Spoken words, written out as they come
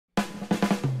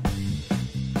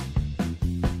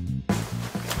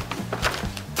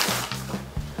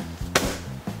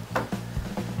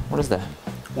is that?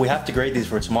 We have to grade these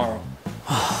for tomorrow.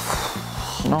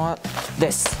 You know what?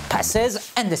 This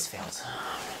passes and this fails.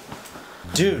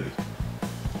 Dude,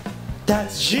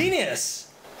 that's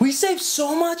genius! We saved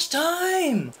so much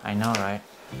time! I know, right?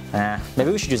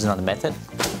 Maybe we should use another method.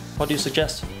 What do you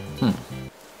suggest?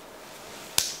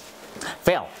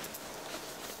 Fail.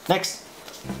 Next.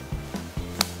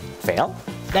 Fail?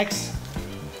 Next.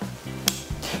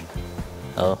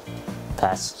 Oh,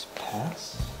 pass.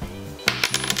 Pass?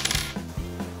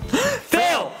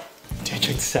 Fail! Dude,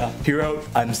 check this out. He wrote,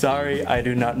 "I'm sorry, I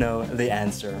do not know the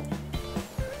answer."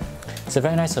 It's a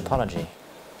very nice apology.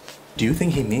 Do you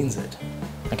think he means it?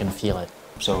 I can feel it.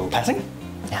 So, passing?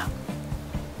 Yeah.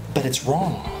 But it's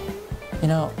wrong. You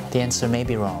know, the answer may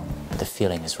be wrong, but the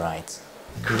feeling is right.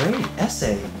 Great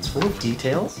essay. It's full of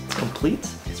details. It's complete.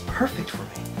 It's perfect for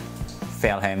me.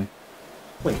 Fail him.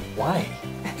 Wait, why?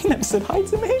 He never said hi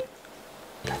to me.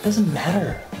 That doesn't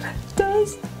matter. It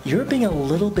does. You're being a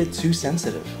little bit too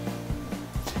sensitive.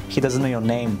 He doesn't know your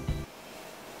name.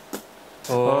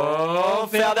 Oh,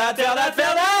 fail that, fail that,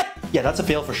 fail that! Yeah, that's a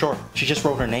fail for sure. She just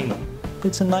wrote her name though.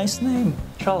 It's a nice name.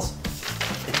 Charles,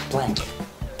 it's blank.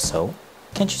 So,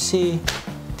 can't you see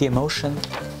the emotion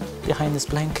behind this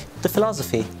blank? The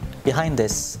philosophy behind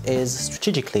this is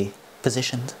strategically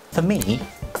positioned. For me,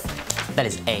 that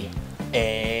is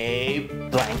A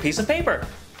blank piece of paper.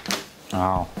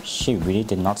 Oh, she really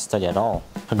did not study at all.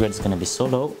 Her grade's gonna be so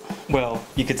low. Well,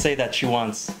 you could say that she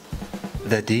wants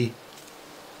the D.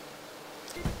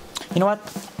 You know what?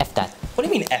 F that. What do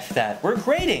you mean F that? We're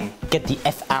grading. Get the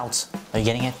F out. Are you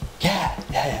getting it?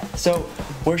 Yeah. So,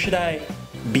 where should I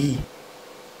be?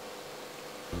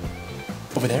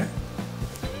 Over there?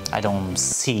 I don't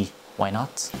see why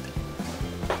not.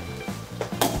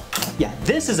 Yeah,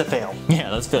 this is a fail. Yeah,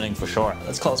 that's failing for sure.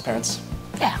 Let's call his parents.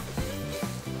 Yeah.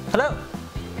 Hello.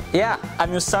 Yeah,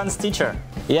 I'm your son's teacher.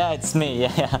 Yeah, it's me.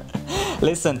 Yeah.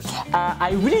 Listen,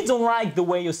 I really don't like the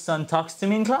way your son talks to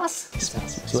me in class. He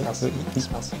smells. He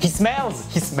smells. He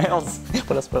smells. He smells.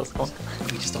 What else? Come on.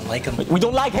 We just don't like him. We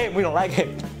don't like him. We don't like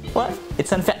him. What?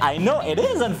 It's unfair. I know it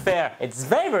is unfair. It's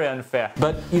very, very unfair.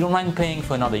 But you don't mind paying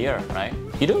for another year, right?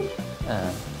 You do?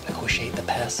 Negotiate the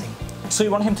passing. So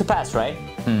you want him to pass, right?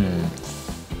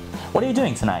 What are you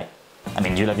doing tonight? I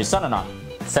mean, do you love your son or not?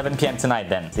 7 p.m. tonight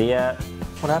then. See ya.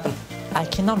 What happened? I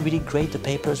cannot really grade the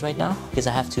papers right now because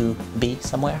I have to be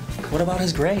somewhere. What about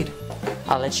his grade?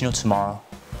 I'll let you know tomorrow.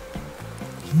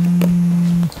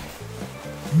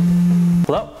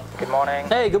 Hello? Good morning.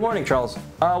 Hey, good morning, Charles.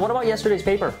 What about yesterday's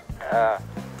paper?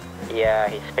 Yeah,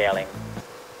 he's failing.